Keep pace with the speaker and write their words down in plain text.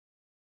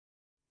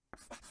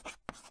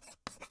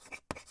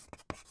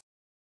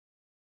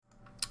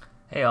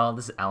Hey all,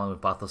 this is Alan with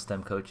Bothell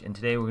STEM Coach, and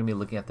today we're going to be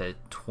looking at the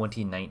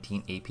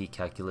 2019 AP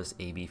Calculus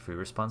AB free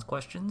response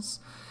questions.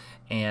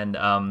 And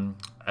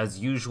as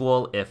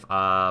usual, if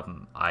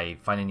I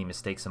find any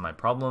mistakes in my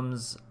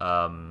problems,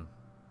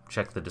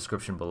 check the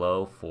description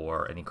below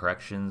for any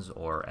corrections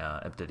or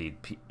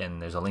and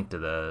there's a link to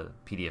the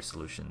PDF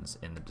solutions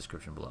in the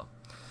description below.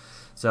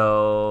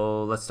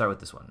 So let's start with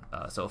this one.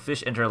 So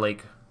fish enter a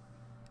lake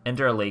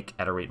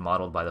at a rate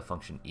modeled by the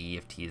function E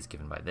if t is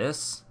given by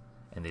this,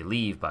 and they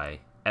leave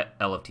by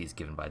L of t is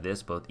given by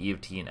this. Both E of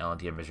t and L of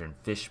t are measured in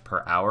fish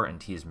per hour, and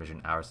t is measured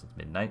in hours since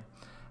midnight.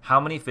 How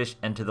many fish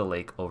enter the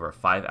lake over a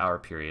 5-hour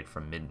period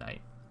from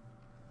midnight?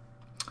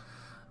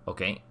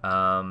 Okay,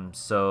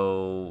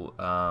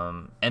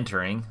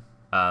 entering,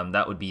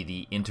 that would be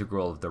the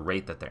integral of the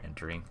rate that they're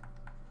entering,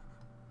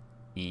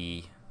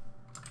 E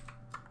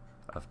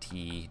of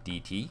t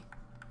dt,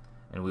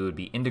 and we would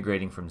be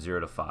integrating from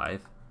 0 to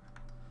 5.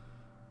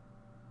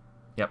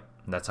 Yep,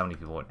 that's how many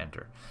people would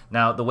enter.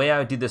 Now, the way I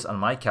would do this on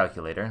my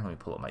calculator, let me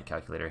pull up my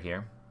calculator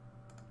here,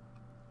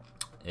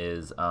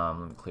 is, let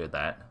me clear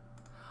that.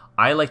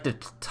 I like to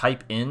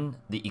type in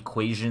the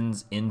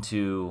equations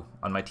into,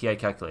 on my TI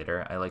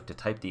calculator, I like to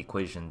type the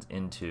equations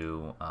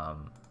into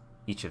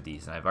each of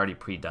these, and I've already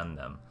pre-done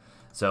them.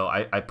 So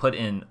I put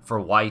in, for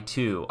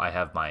y2, I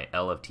have my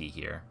L of t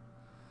here.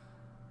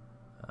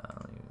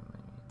 And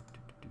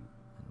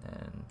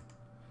then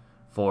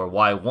for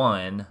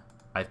y1,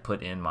 I've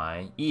put in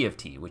my E of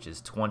t, which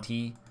is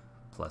 20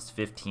 plus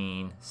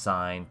 15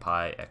 sine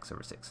pi x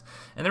over 6.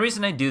 And the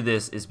reason I do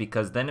this is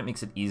because then it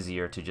makes it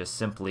easier to just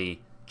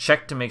simply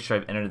check to make sure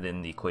I've entered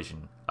in the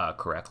equation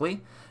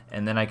correctly.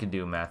 And then I can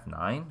do math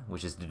 9,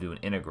 which is to do an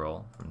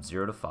integral from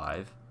 0 to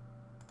 5.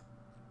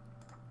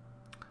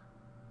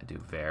 I do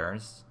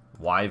vars,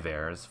 y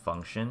vars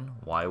function,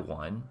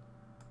 y1,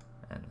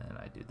 and then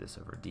I do this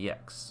over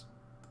dx.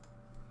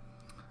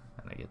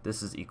 And I get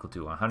this is equal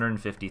to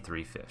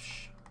 153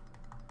 fish.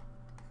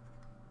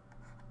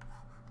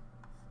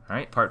 All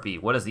right, part B.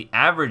 What is the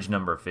average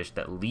number of fish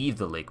that leave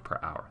the lake per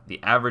hour?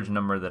 The average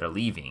number that are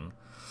leaving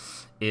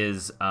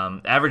is,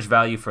 average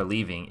value for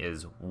leaving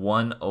is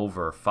 1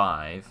 over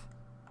 5,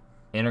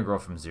 integral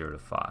from 0 to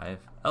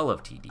 5, L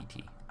of t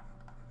dt.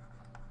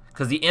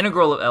 Because the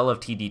integral of L of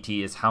t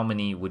dt is how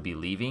many would be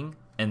leaving,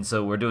 and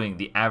so we're doing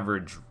the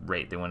average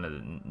rate. They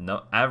wanted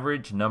the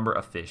average number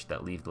of fish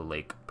that leave the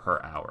lake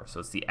per hour. So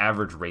it's the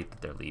average rate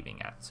that they're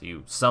leaving at. So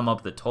you sum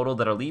up the total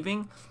that are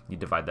leaving, you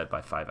divide that by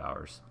 5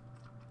 hours.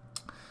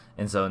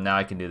 And so now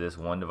I can do this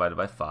 1 divided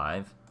by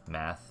 5,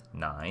 math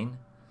 9,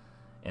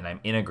 and I'm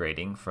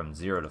integrating from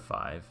 0 to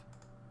 5.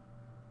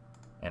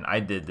 And I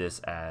did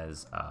this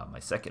as my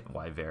second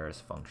y vars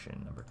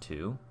function, number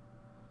 2,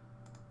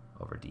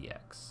 over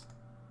dx.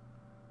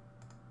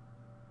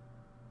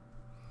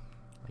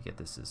 I get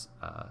this is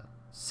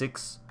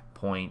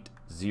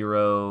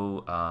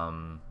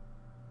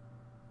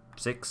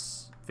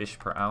 6.06 fish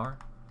per hour.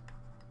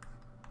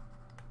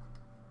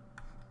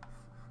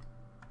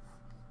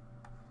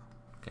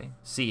 Okay.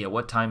 C, at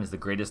what time is the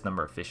greatest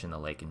number of fish in the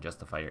lake, and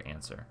justify your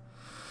answer.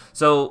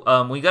 So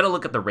we got to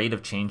look at the rate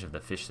of change of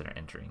the fish that are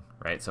entering,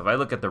 right? So if I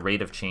look at the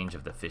rate of change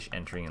of the fish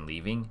entering and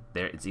leaving,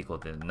 there it's equal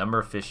to the number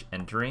of fish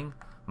entering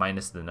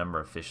minus the number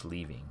of fish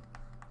leaving.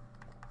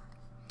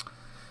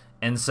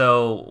 And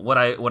so what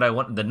I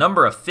want, the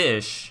number of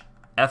fish,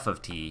 f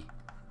of t,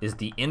 is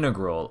the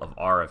integral of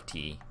r of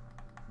t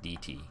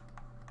dt,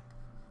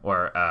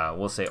 or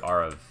we'll say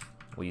we'll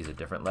use a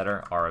different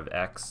letter, r of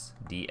x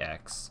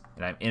dx,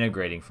 and I'm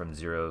integrating from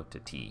 0 to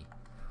t,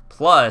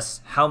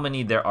 plus how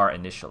many there are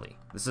initially.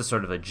 This is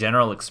sort of a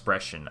general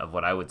expression of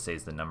what I would say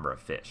is the number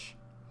of fish.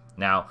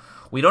 Now,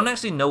 we don't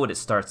actually know what it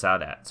starts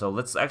out at, so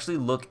let's actually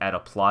look at a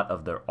plot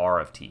of the r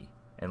of t,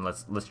 and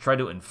let's try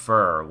to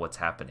infer what's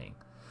happening.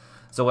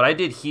 So what I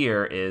did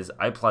here is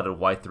I plotted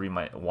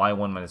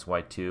y1 minus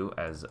y2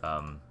 as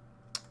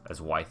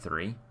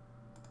y3,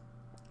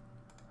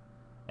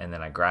 and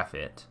then I graph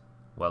it.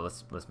 Well,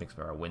 let's make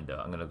our window.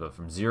 I'm going to go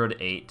from 0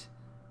 to 8,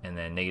 and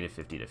then negative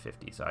 50 to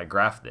 50. So I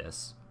graph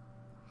this.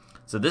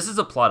 So this is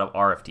a plot of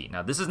r of t.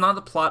 Now, this is not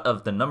the plot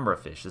of the number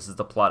of fish. This is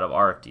the plot of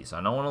r of t. So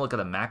I don't want to look at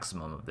the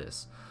maximum of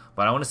this,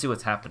 but I want to see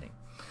what's happening.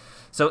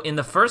 So in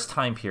the first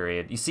time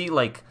period, you see,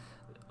 like,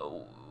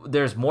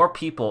 there's more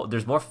people,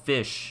 there's more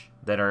fish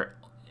that are,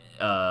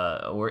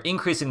 we're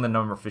increasing the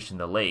number of fish in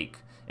the lake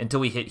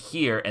until we hit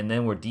here, and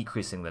then we're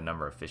decreasing the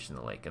number of fish in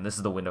the lake. And this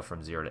is the window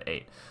from 0 to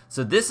 8.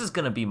 So this is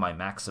going to be my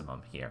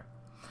maximum here.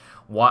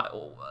 Why,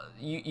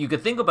 you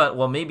could think about,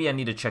 well, maybe I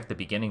need to check the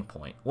beginning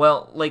point.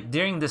 Well, like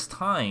during this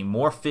time,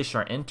 more fish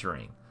are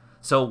entering.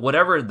 So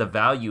whatever the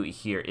value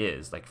here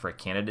is, like for a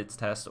candidates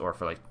test or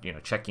for, like, you know,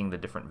 checking the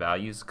different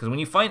values, because when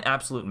you find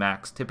absolute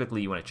max,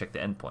 typically you want to check the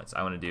endpoints.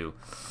 I want to do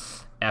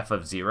f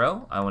of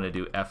 0, I want to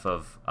do f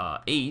of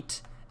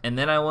 8, and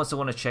then I also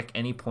want to check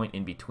any point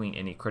in between,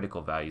 any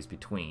critical values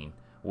between,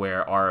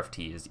 where r of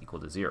t is equal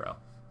to 0.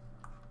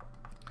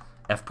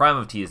 F prime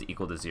of t is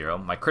equal to 0,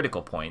 my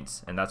critical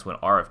points, and that's when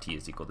r of t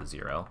is equal to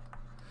 0.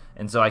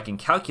 And so I can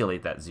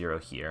calculate that 0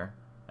 here.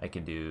 I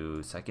can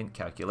do second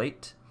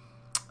calculate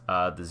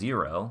the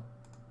 0.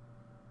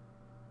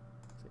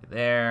 Say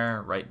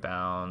there, right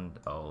bound.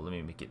 Oh, let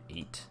me make it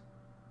 8.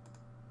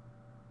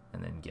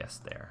 And then guess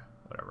there,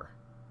 whatever.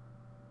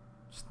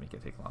 Just make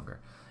it take longer.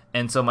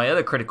 And so my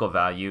other critical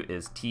value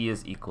is t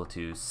is equal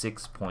to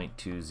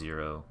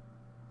 6.204.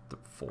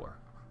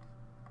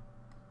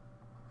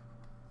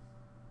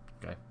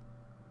 Okay.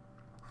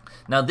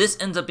 Now this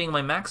ends up being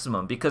my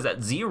maximum because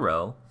at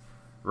 0,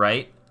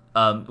 right,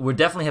 we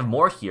definitely have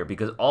more here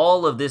because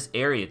all of this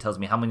area tells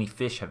me how many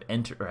fish have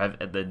entered, or have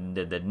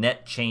the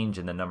net change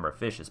in the number of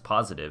fish is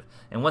positive.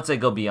 And once I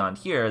go beyond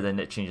here, the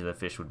net change of the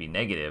fish would be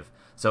negative.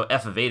 So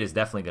f of 8 is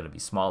definitely going to be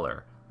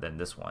smaller than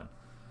this one,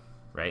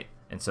 right?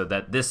 And so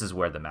that this is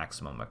where the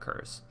maximum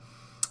occurs.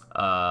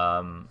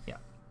 Yeah.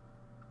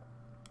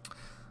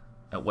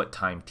 At what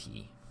time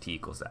t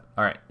equals that?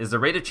 All right. Is the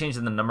rate of change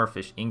in the number of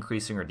fish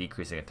increasing or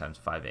decreasing at times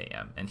 5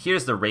 a.m.? And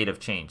here's the rate of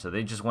change. So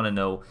they just want to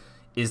know,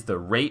 is the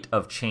rate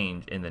of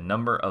change in the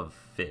number of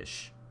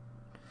fish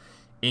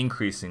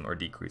increasing or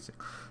decreasing?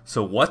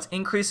 So what's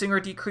increasing or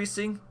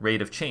decreasing?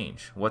 Rate of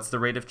change. What's the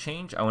rate of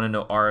change? I want to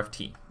know R of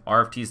t. R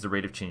of t is the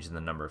rate of change in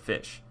the number of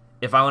fish.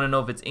 If I want to know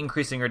if it's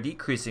increasing or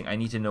decreasing, I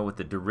need to know what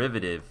the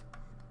derivative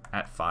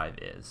at 5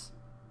 is.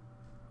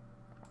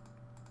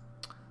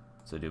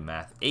 So do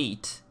math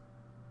 8.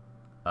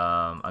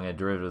 I'm going to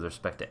derive with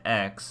respect to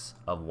x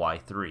of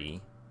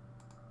y3.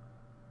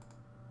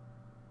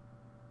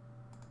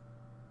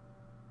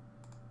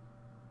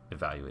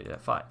 Evaluated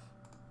at 5.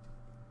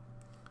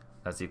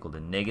 That's equal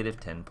to negative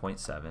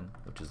 10.7,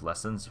 which is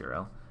less than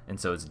 0, and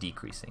so it's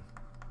decreasing.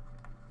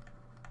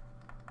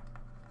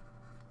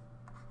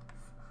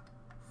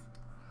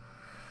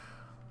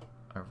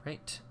 All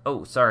right.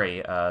 Oh,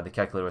 sorry. The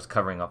calculator was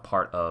covering up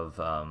part of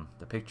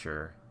the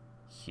picture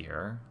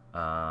here,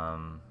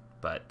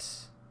 but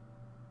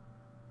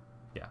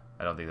yeah,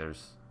 I don't think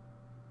there's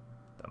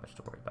that much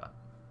to worry about.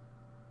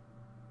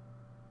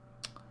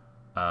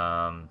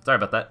 Sorry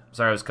about that.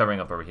 Sorry, I was covering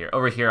up over here.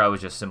 Over here, I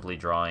was just simply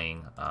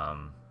drawing. I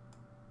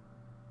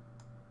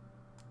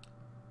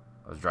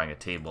was drawing a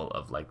table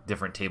of like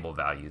different table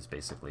values,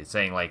 basically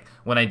saying like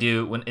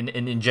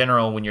in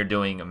general, when you're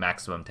doing a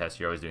maximum test,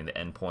 you're always doing the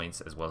endpoints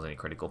as well as any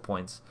critical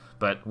points.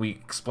 But we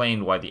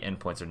explained why the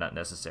endpoints are not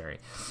necessary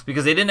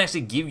because they didn't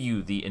actually give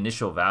you the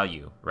initial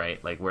value,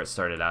 right? Like where it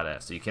started out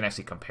at. So you can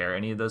actually compare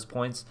any of those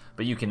points,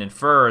 but you can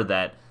infer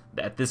that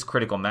at this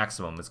critical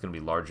maximum, it's going to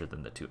be larger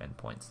than the 2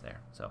 endpoints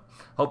there. So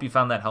hope you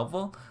found that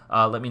helpful.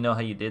 Let me know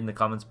how you did in the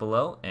comments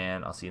below,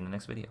 and I'll see you in the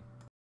next video.